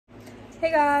Hey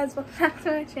guys, welcome back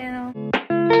to my channel.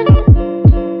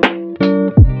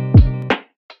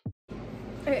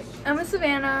 Okay, I'm with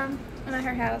Savannah. I'm at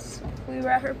her house. We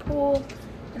were at her pool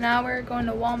and now we're going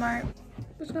to Walmart.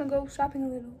 We're just gonna go shopping a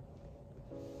little.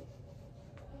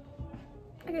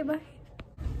 Okay, bye.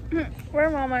 We're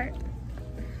in Walmart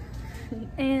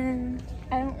and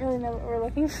I don't really know what we're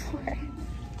looking for.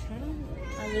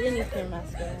 I really need clear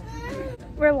mascara.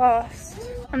 We're lost.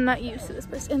 I'm not used to this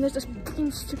place and there's this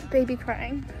stupid baby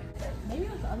crying.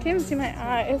 Can't even see my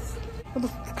eyes. What the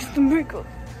fuck is the makeup?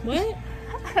 What?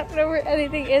 I don't know where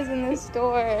anything is in this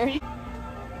store.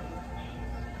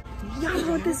 Y'all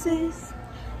know what this is?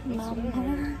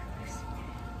 Mama.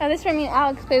 Oh, this for me and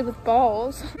Alex played with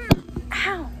balls.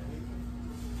 Ow!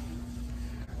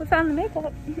 We found the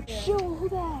makeup. Show who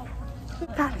that.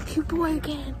 Found a cute boy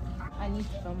again. I need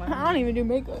to film my I don't even do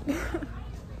makeup.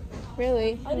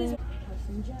 Really?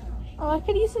 Oh, I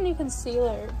could use a new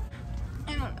concealer.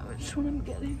 I don't know which one I'm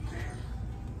getting.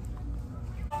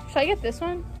 Should I get this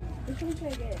one? Which one should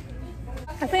I get?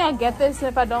 I think I'll get this, and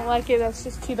if I don't like it, that's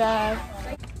just too bad.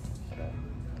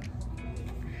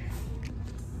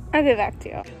 I'll get back to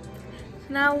y'all.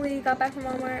 Now we got back from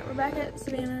Walmart. We're back at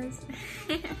Savannah's.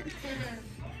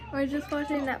 We're just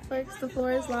watching Netflix. The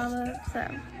floor is lava, so.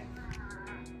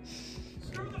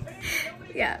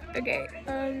 Yeah, okay.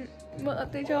 We'll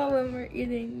update y'all when we're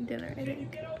eating dinner, I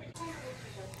think.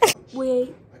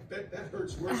 We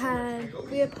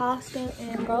had pasta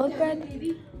and garlic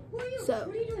bread. So,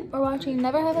 we're watching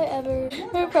Never Have I Ever.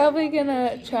 We're probably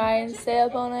gonna try and stay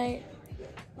up all night.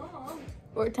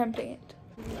 We're attempting it.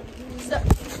 So,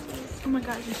 oh my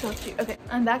gosh, it's so cute. Okay,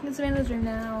 I'm back in Savannah's room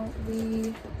now.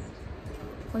 We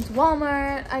went to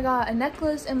Walmart. I got a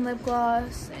necklace and lip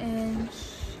gloss, and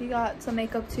she got some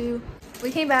makeup too. We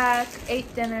came back,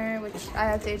 ate dinner, which I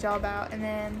have to tell y'all about, and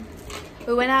then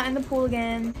we went out in the pool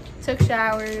again, took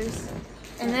showers,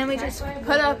 and then we just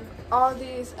put up all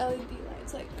these LED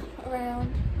lights like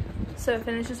around so it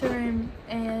finishes her room,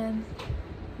 and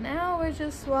now we're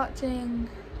just watching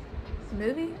a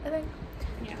movie, I think.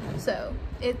 Yeah. So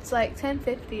it's like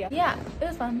 10:50. Yeah, it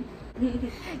was fun.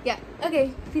 Yeah,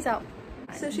 okay, peace out.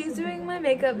 So she's doing my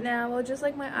makeup now, well, just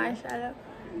like my eyeshadow.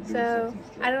 So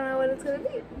I don't know what it's gonna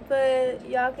be, but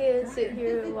y'all can sit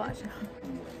here and watch.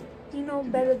 You know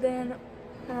better than,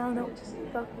 I don't know,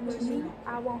 fucking with me.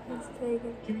 I want his take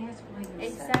it.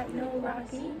 ASAP, no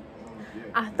Rocky.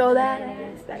 I throw that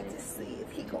ass back to see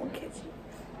if he gonna catch it.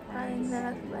 I ain't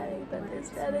not athletic, but this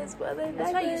that is what they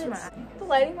like. The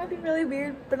lighting might be really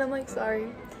weird, but I'm like sorry.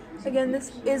 Again,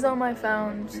 this is on my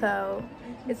phone, so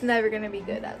it's never gonna be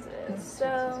good as it is.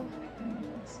 So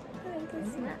I think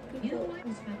it's not people.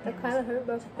 I kind of hurt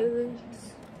both feelings.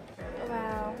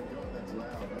 Wow.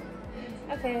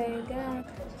 Okay, good.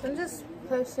 So I'm just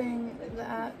posting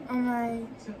that on my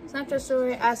Snapchat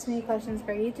story. Ask me questions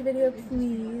for a YouTube video,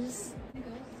 please.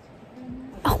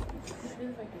 Oh.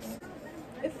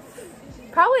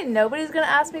 Probably nobody's gonna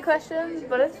ask me questions,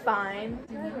 but it's fine.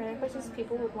 Random questions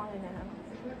people would want to know.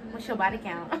 What's your body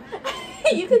count?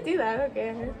 You could do that,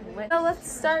 okay. So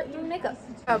let's start doing makeup.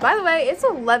 Oh, by the way, it's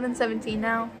 11:17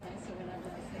 now.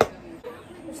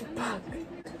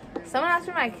 Someone asked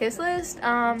for my kiss list.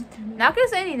 Not gonna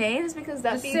say any names because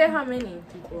that's. Just say how many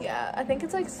people. Yeah, I think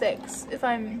it's like 6, if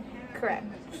I'm correct.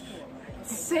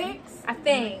 6? I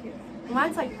think.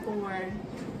 Mine's like 4.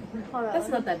 Hold on. That's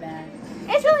not that bad.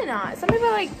 It's really not. Some people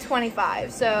are like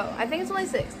 25, so I think it's only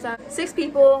 6. So 6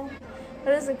 people.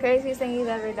 That is the craziest thing you've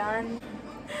ever done.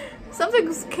 Some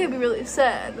things can be really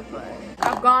sad, but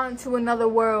I've gone to another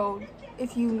world.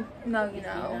 If you know, you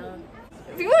know.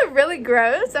 People are really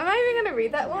gross. I'm not even gonna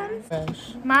read that one.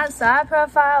 My side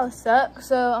profile sucks,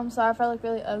 so I'm sorry if I look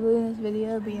really ugly in this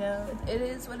video, but you know, it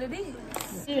is what it is.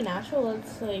 Do your natural look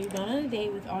so you're going on a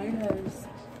date with all your hoes.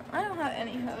 I don't have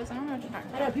any hoes. I don't know what you're talking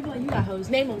about. I know people like you got hoes.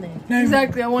 Name them then.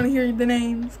 Exactly. I want to hear the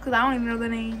names because I don't even know the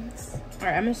names. All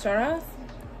right, I'm gonna start off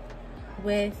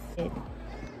with it.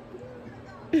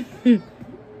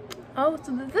 Oh,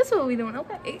 so this is what we doing?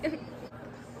 Okay.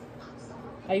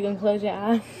 Are you gonna close your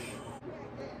eyes?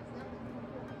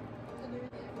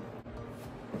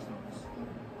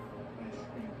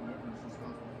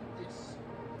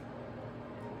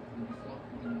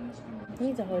 You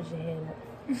need to hold your head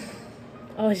up.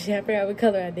 Oh shit, I forgot what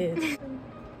color I did.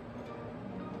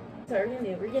 So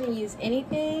we're gonna use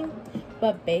anything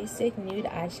but basic nude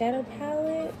eyeshadow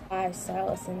palette by Style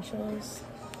Essentials.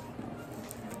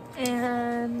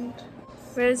 And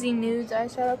where's the nudes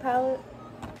eyeshadow palette?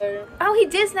 Oh, he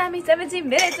did snap me 17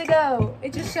 minutes ago.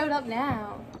 It just showed up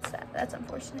now. That's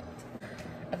unfortunate.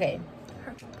 Okay.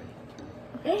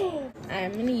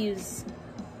 I'm gonna use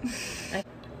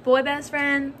boy best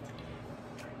friend.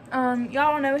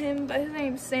 Y'all don't know him, but his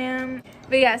name's Sam.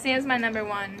 But yeah, Sam's my number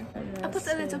one. I'll put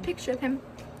that as a picture of him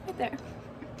right there.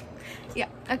 Yeah,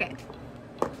 okay.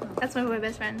 That's my boy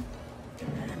best friend.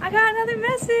 I got another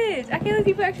message. I can't believe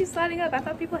people are actually sliding up. I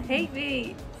thought people hate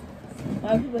me.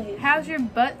 Why do people hate How's your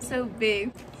butt so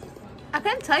big? I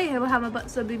couldn't tell you how my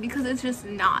butt's so big because it's just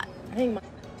not. I think my...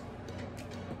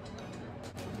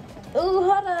 Ooh,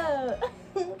 hold up.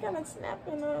 I'm kind of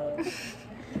snapping up.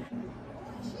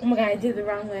 Oh my god, I did it the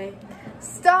wrong way.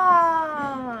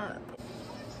 Stop!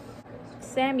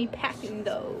 Sammy Packing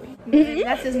Dough.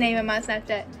 That's his name in my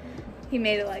Snapchat. He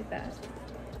made it like that.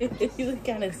 You look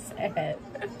kind of sad.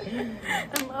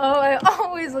 Oh, I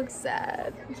always look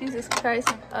sad. Jesus Christ,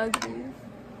 I'm ugly.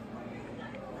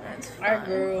 That's fine. Our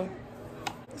girl.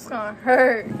 It's gonna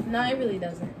hurt. No, it really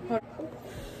doesn't.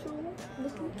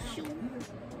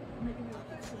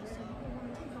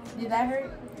 Did that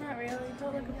hurt? Not really.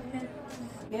 Don't look at me.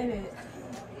 Get it.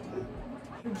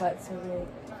 Your butt's so big.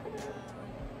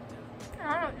 I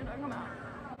don't know what you're talking about.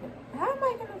 How am I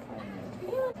gonna find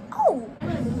it? Oh! I'm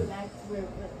gonna move it back to where it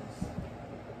was.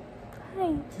 Hi.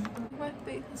 My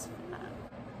face is fat.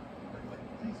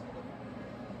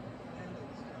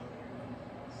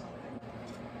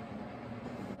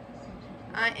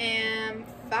 I am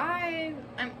 5.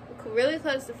 I'm really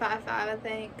close to 5'5", I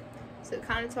think. So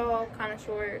kind of tall, kind of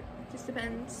short. Just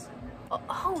depends.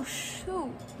 Oh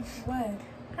shoot. What?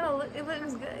 It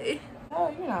looks good. Oh,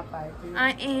 you're not 5'3".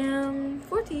 I am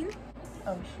 14.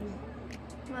 Oh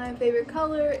shoot. My favorite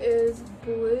color is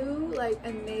blue, like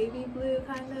a navy blue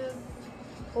kind of,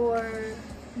 or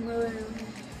maroon.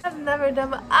 I've never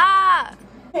done my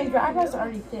Hey, your eyebrows are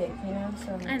already thick, you know.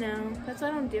 So I know. That's why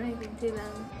I don't do anything to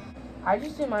them. I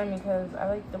just do mine because I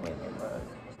like the way they look.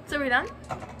 So we're done.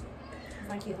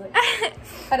 My cute look.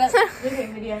 Hold up.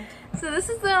 Video, video. So this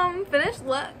is the finished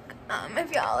look.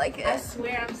 If y'all like it. I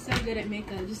swear I'm so good at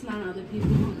makeup, just not other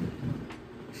people.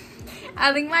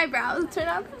 I think my brows turned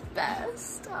out the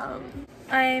best.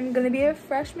 I'm gonna be a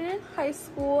freshman in high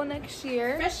school next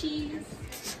year. Freshies.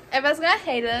 Everybody's gonna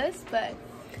hate us, but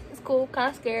it's cool. Kind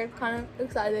of scared, kind of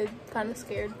excited, kind of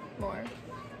scared more.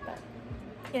 But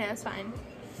yeah, it's fine.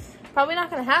 Probably not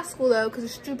gonna have school though because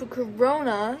of stupid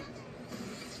Corona.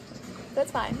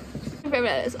 That's fine.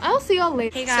 I'll see y'all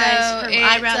later. Hey guys, so her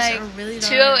eyebrows like are really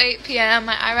dark. 2:08 p.m.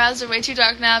 My eyebrows are way too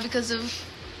dark now because of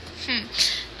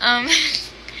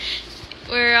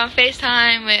we're on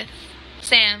FaceTime with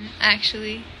Sam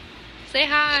actually. Say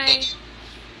hi.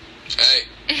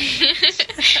 Hey.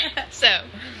 So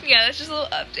yeah, that's just a little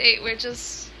update. We're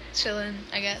just chilling,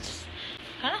 I guess.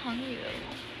 Kinda hungry though.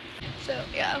 So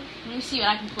yeah. Let me see what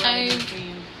I can pull out for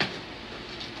you.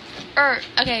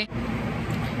 Okay.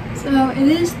 So it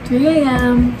is 3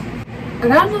 a.m. I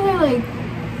got another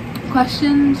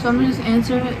question, so I'm gonna just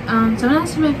answer it. Someone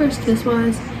asked who my first kiss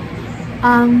was.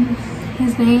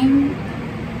 His name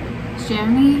is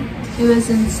Jeremy. It was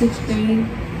in 6th grade.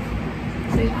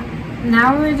 So yeah.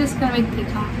 Now we're just gonna make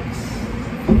TikToks.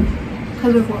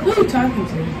 Cause we're bored. Who are you talking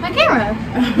to? My camera.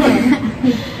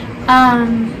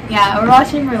 Yeah, we're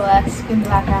watching Burlesque in the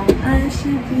background.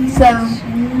 So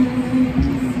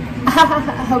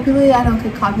hopefully I don't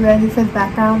get copyrighted for the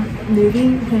background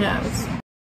movie. Who knows?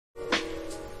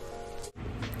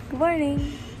 Good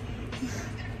morning.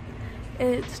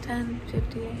 It's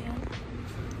 10:50 a.m.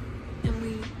 and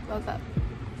we woke up.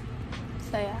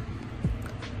 So yeah,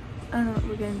 I don't know what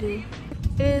we're gonna do.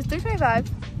 It is 3:25.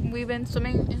 We've been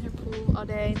swimming in her pool all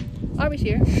day. Arby's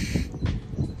here,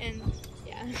 and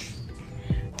yeah.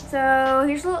 So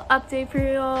here's a little update for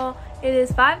y'all. It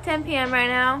is 5:10 p.m. right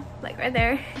now, like right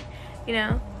there. You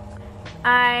know,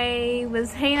 I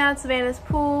was hanging out at Savannah's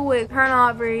pool with her and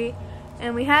Aubrey,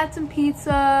 and we had some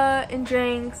pizza and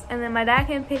drinks, and then my dad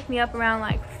came and picked me up around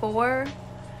like 4,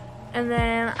 and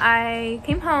then I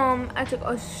came home. I took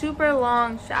a super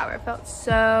long shower. It felt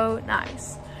so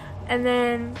nice, and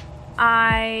then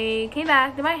I came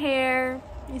back, did my hair,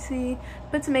 you see,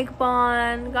 put some makeup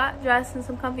on, got dressed in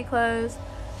some comfy clothes.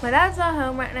 My dad's not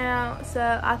home right now,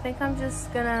 so I think I'm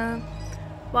just gonna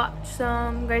watch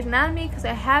some Grey's Anatomy because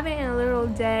I haven't in a little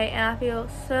day and I feel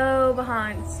so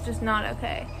behind. It's just not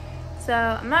okay. So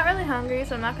I'm not really hungry,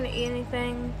 so I'm not gonna eat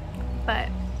anything, but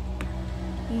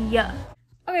yeah.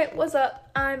 Okay, what's up?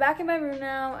 I'm back in my room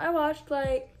now. I watched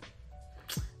like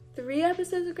 3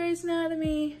 episodes of Grey's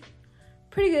Anatomy.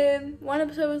 Pretty good. One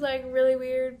episode was like really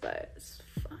weird, but it's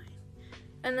fine.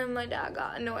 And then my dad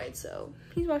got annoyed, so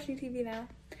he's watching TV now.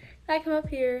 I come up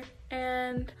here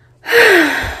and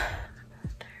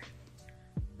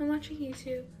I'm watching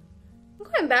YouTube.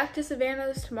 I'm going back to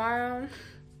Savannah's tomorrow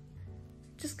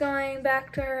just going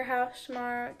back to her house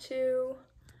tomorrow to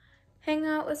hang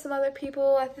out with some other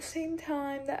people at the same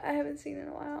time that I haven't seen in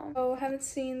a while. Oh, I haven't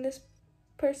seen this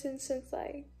person since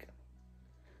like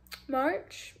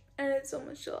March, and it's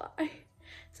almost July.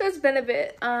 So it's been a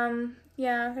bit.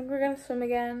 Yeah, I think we're gonna swim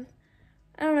again.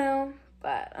 I don't know,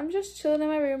 but I'm just chilling in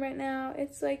my room right now.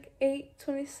 It's like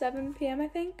 8:27 p.m. I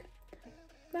think.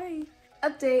 Bye.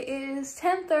 Update, it is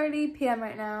 10:30 p.m.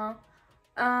 right now.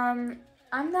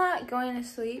 I'm not going to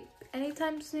sleep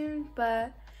anytime soon,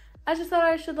 but I just thought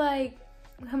I should like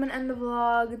come and end the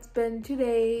vlog. It's been 2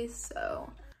 days,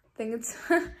 so I think it's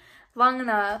long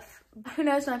enough. Who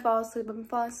knows when I fall asleep? I've been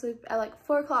falling asleep at like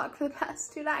 4 o'clock for the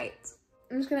past 2 nights.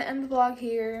 I'm just gonna end the vlog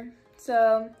here.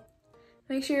 So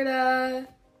make sure to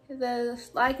hit the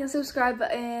like and subscribe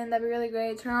button. That'd be really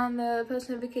great. Turn on the post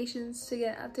notifications to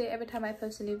get an update every time I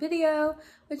post a new video,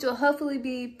 which will hopefully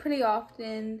be pretty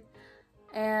often.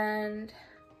 And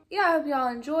yeah, I hope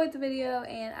y'all enjoyed the video,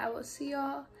 and I will see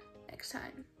y'all next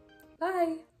time.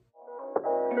 Bye.